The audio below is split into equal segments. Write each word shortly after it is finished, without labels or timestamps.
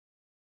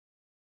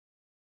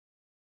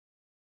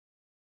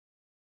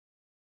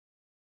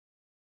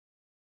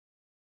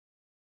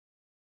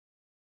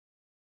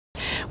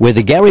where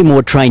the Gary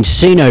Moore-trained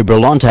SINO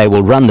BRILHANTE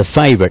will run the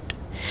favourite.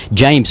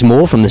 James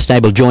Moore from the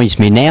stable joins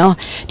me now.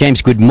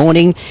 James, good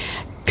morning.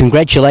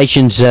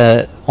 Congratulations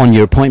on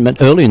your appointment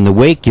early in the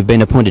week. You've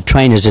been appointed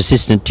trainer's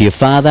assistant to your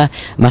father.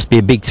 Must be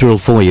a big thrill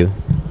for you.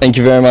 Thank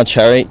you very much,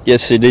 Harry.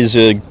 Yes, it is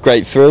a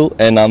great thrill,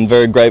 and I'm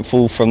very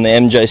grateful from the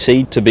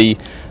MJC to be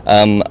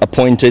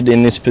appointed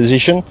in this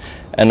position.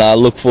 And I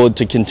look forward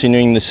to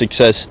continuing the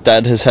success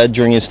Dad has had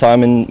during his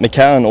time in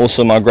Macau, and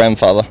also my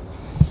grandfather.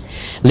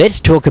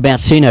 Let's talk about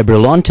SINO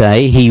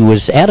BRILHANTE. He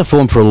was out of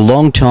form for a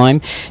long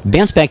time,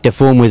 bounced back to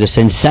form with a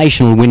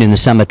sensational win in the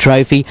Summer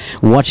Trophy.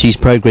 What's his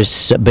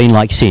progress been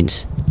like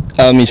since?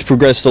 He's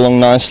progressed along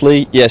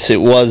nicely. Yes,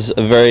 it was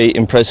a very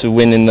impressive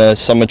win in the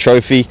Summer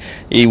Trophy.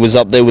 He was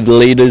up there with the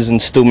leaders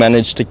and still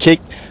managed to kick.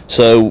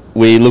 So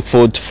we look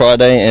forward to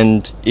Friday,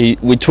 and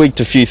we tweaked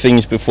a few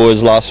things before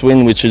his last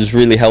win, which has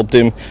really helped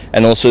him,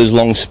 and also his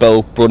long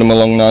spell brought him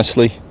along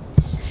nicely.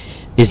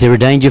 Is there a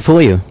danger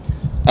for you?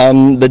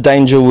 The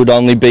danger would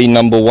only be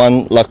number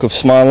 1, Luck of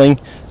Smiling,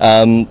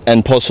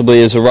 and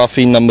possibly as a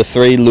roughie, number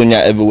 3,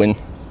 Lunya Everwin.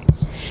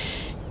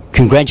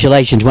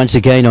 Congratulations once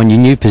again on your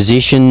new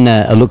position.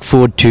 I look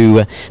forward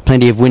to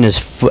plenty of winners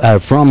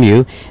from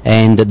you,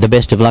 and the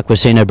best of luck with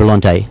SINO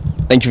BRILHANTE.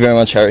 Thank you very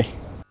much, Harry.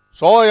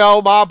 所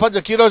有馬匹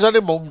就見到晒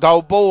啲蒙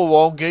頭布，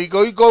黃旗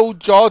舉高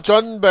咗，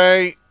準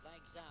備。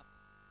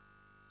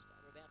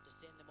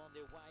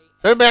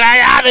準備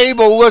啦！起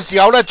步嘅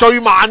時候咧，最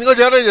慢嗰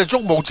隻咧就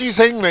中葡之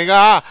星嚟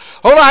噶。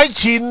好啦，喺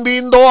前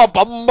面度啊，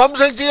砰砰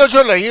聲擠咗出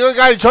嚟，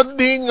梗係春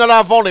天噶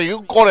啦，放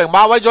嚟個零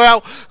馬位左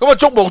右。咁啊，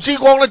中葡之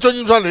光咧進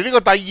入上嚟呢個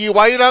第2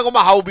位啦。咁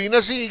啊，後邊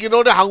咧先至見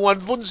到啲幸運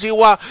歡笑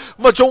啊。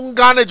咁啊，中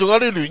間咧仲有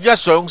啲聯一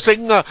上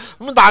升啊。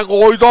咁但係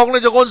外檔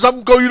咧就安心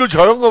居都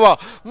搶噶喎。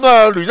咁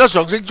啊，聯一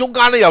上升中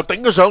間咧又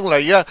頂咗上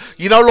嚟啊。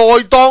然後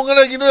內檔嘅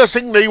咧見到隻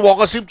勝利王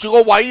啊，攝住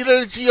個位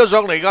咧黐咗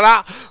上嚟噶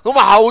啦。咁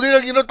啊，後啲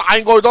咧見到大外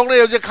檔咧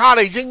有隻卡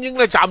利精英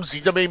咧，暫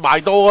時就未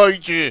埋到去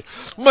住。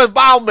咁啊，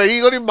包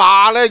尾嗰啲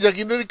馬咧就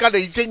見到啲吉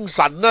利精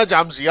神啦，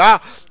暫時啊，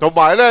同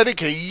埋咧啲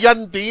奇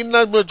恩典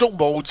啦，咁啊中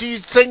葡之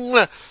星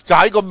咧就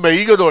喺個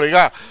尾嗰度嚟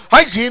嘅。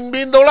喺前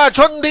面度啦，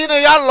春天啊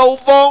一路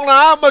放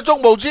啦，咁啊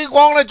中葡之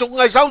光咧仲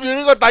係守住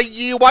呢個第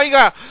2位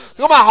嘅。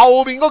咁啊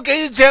後邊嗰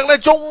幾隻咧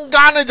中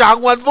間咧就幸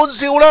運歡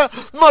笑啦，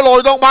咁啊內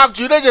檔拍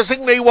住咧就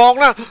勝利王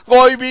啦，外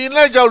邊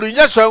咧就聯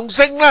一上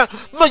升啦。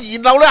咁啊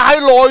然後咧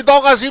喺內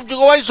檔啊攝住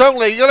個位上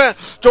嚟嘅咧，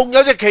仲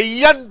有隻奇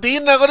恩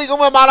典啊嗰啲咁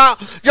嘅馬啦。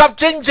入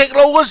正直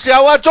路嘅時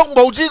候啊，中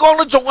葡之光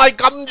都仲係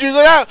撳住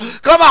嘅啫。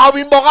咁啊後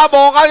邊望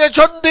下隻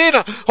春天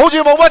啊，好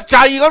似冇乜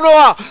滯咁咯。咁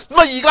啊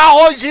而家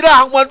開始咧幸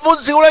運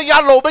歡笑咧一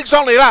路逼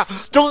上嚟啦，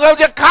仲有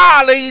隻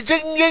卡利精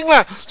英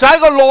咧就喺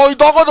個內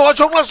檔嗰度啊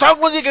衝得相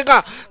當之勁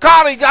啊。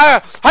卡利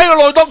喺個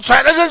內檔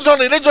唰一聲上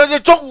嚟咧，仲有隻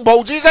中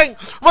葡之星。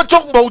咁啊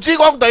中葡之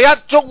光第1，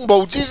中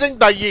葡之星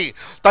第2，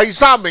第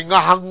3名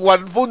啊幸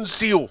運歡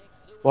笑。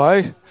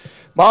喂。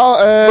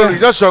馬聯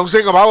一上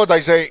升啊，跑過第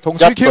4，同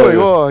GQ 嚟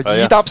喎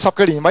，2搭10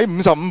嘅年尾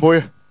55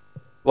倍。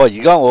喂，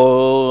而家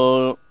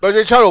我兩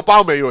隻7路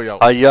包尾喎又。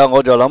係啊，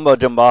我就諗下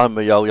隻馬係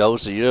咪又有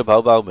事咧？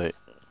跑包尾。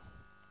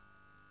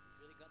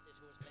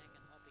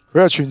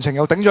佢係全程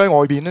又頂咗喺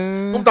外邊咧。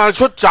咁但係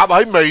出閘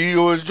喺尾嘅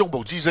喎，中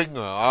葡之星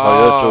啊。係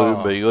啊，最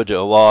尾嗰隻，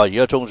哇！而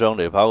家衝上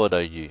嚟跑過第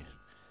2，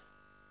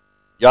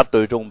一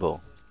對中葡。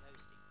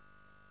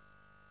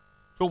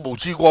中葡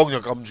之光就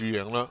撳住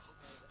贏啦。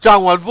幸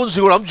運歡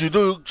笑諗住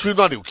都要穿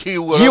翻條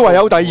Q 嘅，以為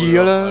有第2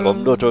嘅啦，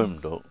咁都追唔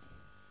到，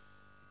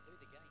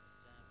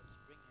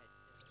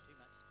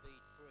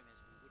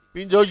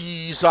變咗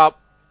21-4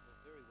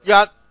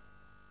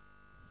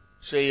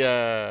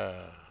啊！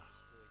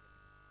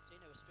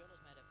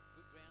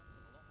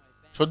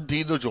春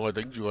天都仲係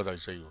頂住個第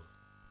4喎。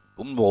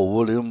咁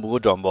冇啊！你都冇嗰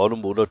陣馬都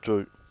冇得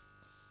追。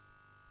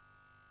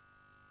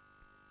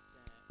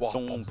哇！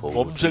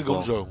咁升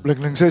咁上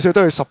，0044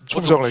都係10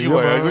衝上嚟㗎嘛。以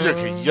為係嗰隻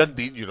奇恩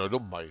典，原來都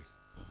唔係，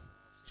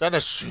真係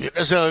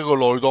唰一聲喺個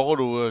內檔嗰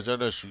度啊！真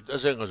係唰一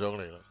聲就上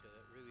嚟啦。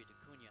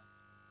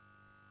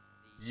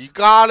而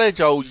家咧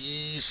就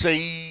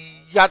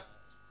24-10，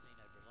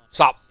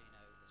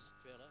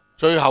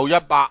最後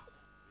100，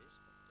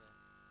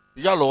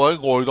一路喺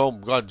外檔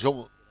唔夠人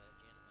衝，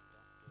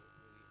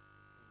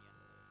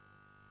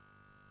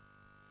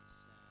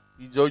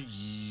變咗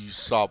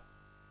21-4，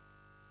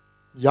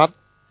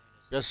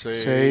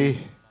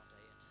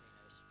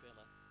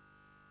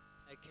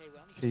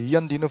奇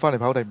恩典都翻嚟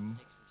跑第5。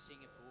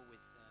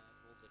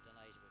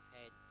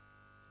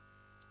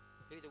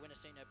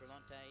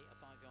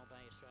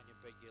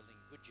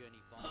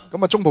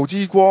咁啊，中葡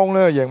之光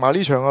咧贏埋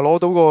呢場啊，攞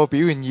到個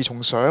表現2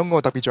重賞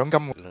個特別獎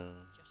金。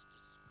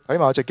睇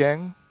埋隻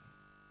鏡。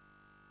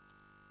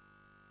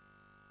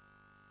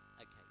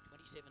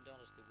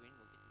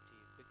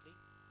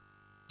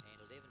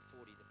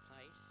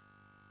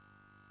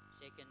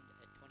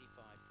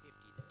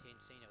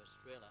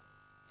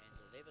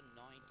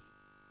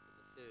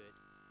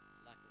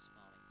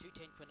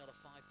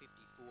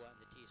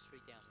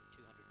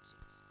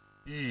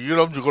咦，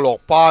諗住佢落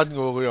班嘅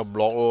喎，佢又唔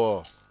落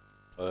喎。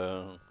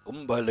咁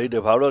唔係你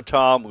哋跑得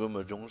差，咁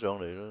咪衝上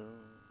嚟啦。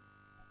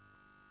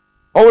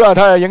好啦，睇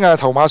下影下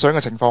頭馬相嘅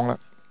情況啦。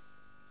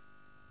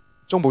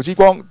中葡之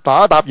光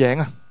打贏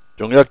啊！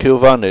仲一 Q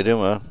翻嚟添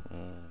嘛？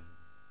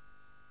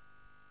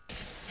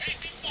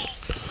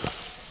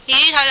咦，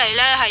睇嚟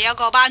呢係有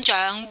個頒獎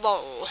喎，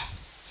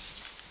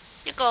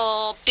一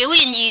個表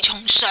現二重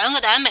賞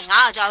嘅第一名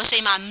額就有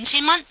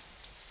45,000蚊。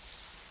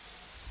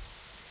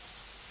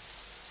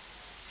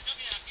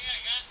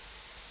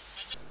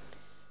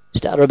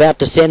Starter about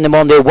to send them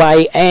on their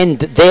way, and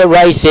they're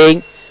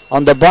racing.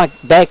 On the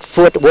back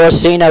foot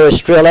was SINO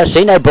Estrella.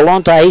 SINO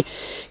Brillante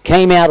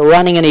came out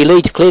running and he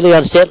leads clearly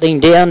on settling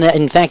down.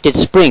 In fact,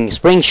 it's Spring.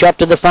 Spring shot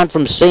to the front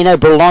from SINO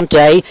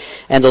Brillante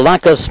and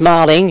Luck of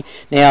Smiling.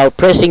 Now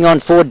pressing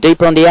on forward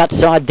deeper on the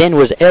outside then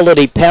was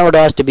Elodie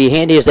Paradise to be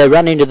handy as they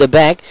run into the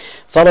back.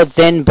 Followed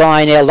then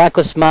by now Luck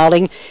of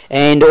Smiling,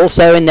 and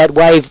also in that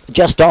wave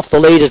just off the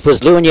leaders was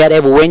Luanyat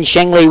Everwin.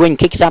 Shangli Win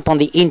kicks up on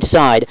the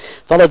inside.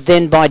 Followed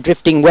then by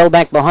drifting well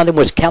back behind him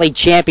was Cali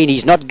Champion.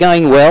 He's not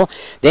going well.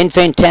 Then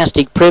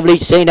Fantastic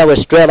Privilege, SINO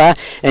Estrella,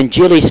 and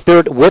Julie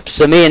Spirit whips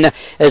them in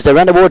as they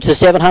run towards the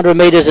 700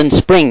 metres, and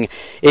Spring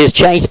is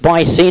chased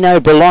by SINO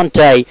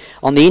Brillante.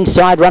 On the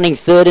inside running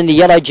third in the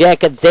yellow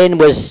jacket then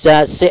was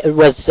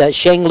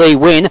Shangli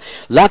Win.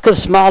 Luck of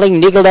Smiling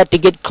niggled that to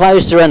get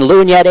closer, and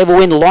Luanyat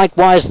Everwin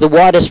likewise the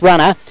widest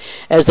runner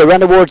as they run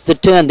towards the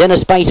turn. Then a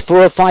space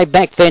 4 or 5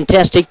 back.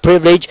 Fantastic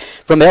Privilege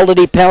from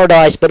Elodie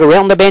Paradise, but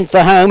around the bend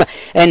for home,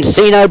 and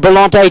SINO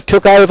Brillante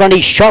took over and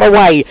he shot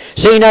away.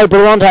 SINO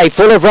Brillante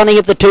full of running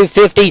at the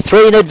 250,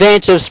 3 in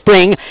advance of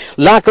Spring.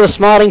 Luck of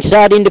Smiling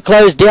starting to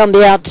close down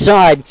the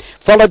outside.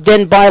 Followed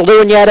then by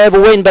Luanyat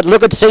Overwin, but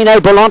look at SINO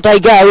Brillante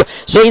go.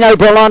 SINO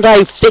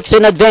Brillante 6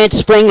 in advance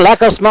Spring.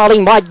 Luck of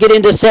Smiling might get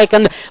into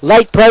second.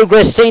 Late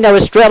progress SINO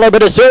Estrella,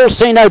 but it's all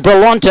SINO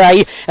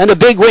Brillante, and a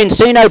big win.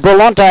 SINO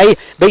Brillante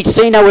beats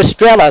SINO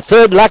Estrella.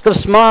 Third Luck of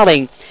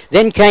Smiling.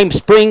 Then came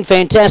Spring,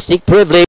 Fantastic Privilege.